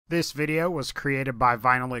This video was created by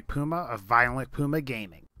VinylicPuma of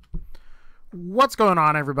VinylicPumaGaming. What's going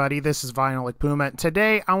on, everybody? This is VinylicPuma.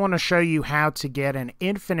 Today I want to show you how to get an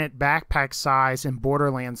infinite backpack size in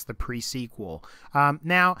Borderlands the pre-sequel.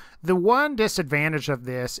 Now, the one disadvantage of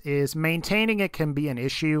this is maintaining it can be an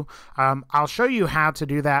issue. I'll show you how to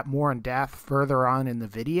do that more in depth further on in the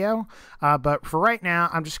video, but for right now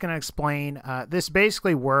I'm just going to explain. This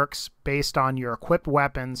basically works based on your equipped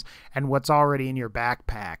weapons and what's already in your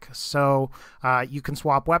backpack. So you can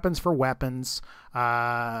swap weapons for weapons,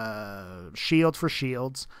 shields for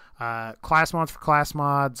shields, class mods for class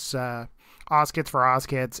mods, Oz kits for Oz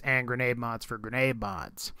kits, and grenade mods for grenade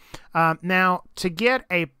mods. Now, to get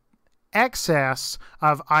a excess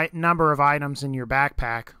of number of items in your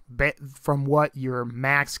backpack from what your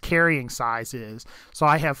max carrying size is, so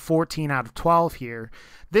I have 14 out of 12 here,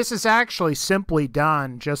 this is actually simply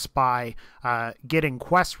done just by getting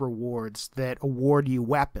quest rewards that award you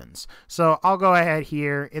weapons. So I'll go ahead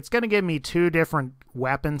here. It's going to give me two different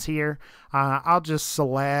weapons here. I'll just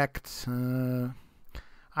select,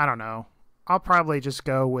 I don't know, I'll probably just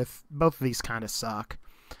go with, both of these kind of suck,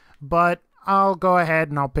 but I'll go ahead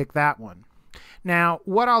and I'll pick that one. Now,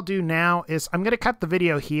 what I'll do now is I'm going to cut the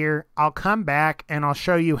video here. I'll come back and I'll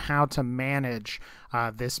show you how to manage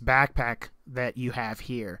this backpack that you have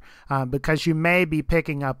here, because you may be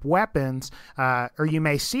picking up weapons, or you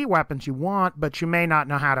may see weapons you want, but you may not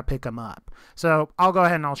know how to pick them up. So I'll go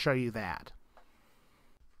ahead and I'll show you that.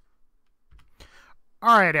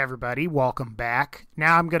 All right, everybody, welcome back.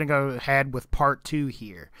 Now I'm going to go ahead with part 2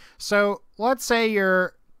 here. So let's say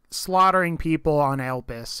you're slaughtering people on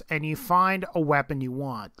Elpis and you find a weapon you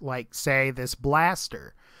want, like say this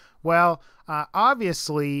blaster. Well,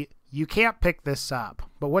 obviously you can't pick this up,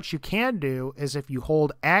 but what you can do is if you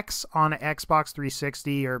hold X on an Xbox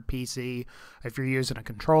 360 or PC, if you're using a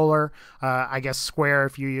controller, I guess square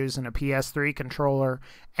if you're using a PS3 controller,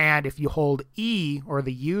 and if you hold E or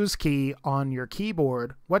the use key on your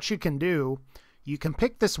keyboard, what you can do, you can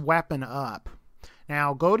pick this weapon up.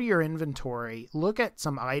 Now go to your inventory, look at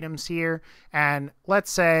some items here, and let's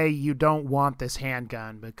say you don't want this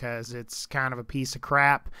handgun because it's kind of a piece of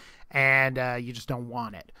crap and you just don't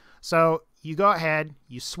want it. So you go ahead,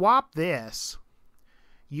 you swap this.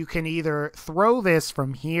 You can either throw this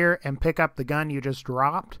from here and pick up the gun you just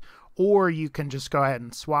dropped, or you can just go ahead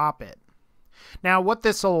and swap it. Now what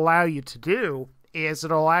this will allow you to do is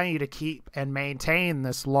it'll allow you to keep and maintain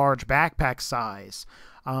this large backpack size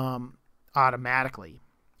automatically,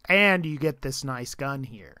 and you get this nice gun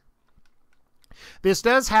here. This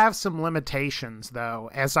does have some limitations though,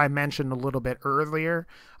 as I mentioned a little bit earlier.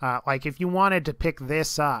 Like if you wanted to pick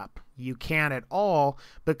this up, you can't at all,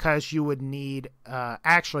 because you would need,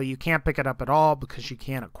 actually you can't pick it up at all because you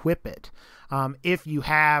can't equip it. If you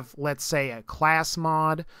have, let's say, a class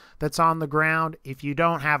mod that's on the ground, if you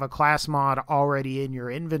don't have a class mod already in your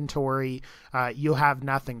inventory, you'll have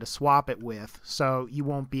nothing to swap it with, so you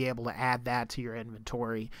won't be able to add that to your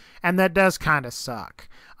inventory, and that does kind of suck.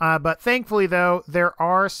 But thankfully though, there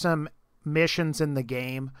are some missions in the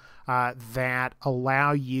game that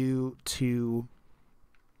allow you to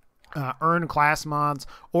earn class mods,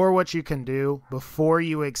 or what you can do before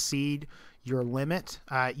you exceed your limit,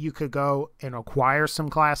 you could go and acquire some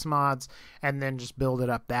class mods and then just build it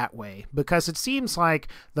up that way, because it seems like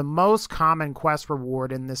the most common quest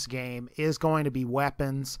reward in this game is going to be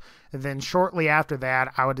weapons, and then shortly after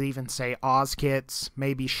that I would even say Oz kits,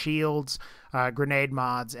 maybe shields, grenade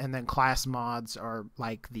mods, and then class mods are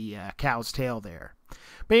like the cow's tail there.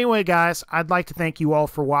 But anyway, guys, I'd like to thank you all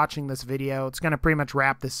for watching this video. It's going to pretty much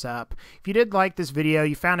wrap this up. If you did like this video,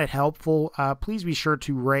 you found it helpful, please be sure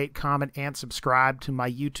to rate, comment, and subscribe to my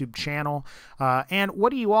YouTube channel. And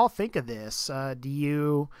what do you all think of this? Did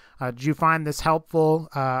you find this helpful?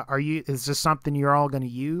 Is this something you're all going to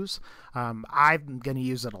use? I'm going to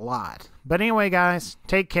use it a lot. But anyway, guys,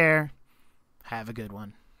 take care. Have a good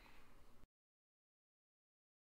one.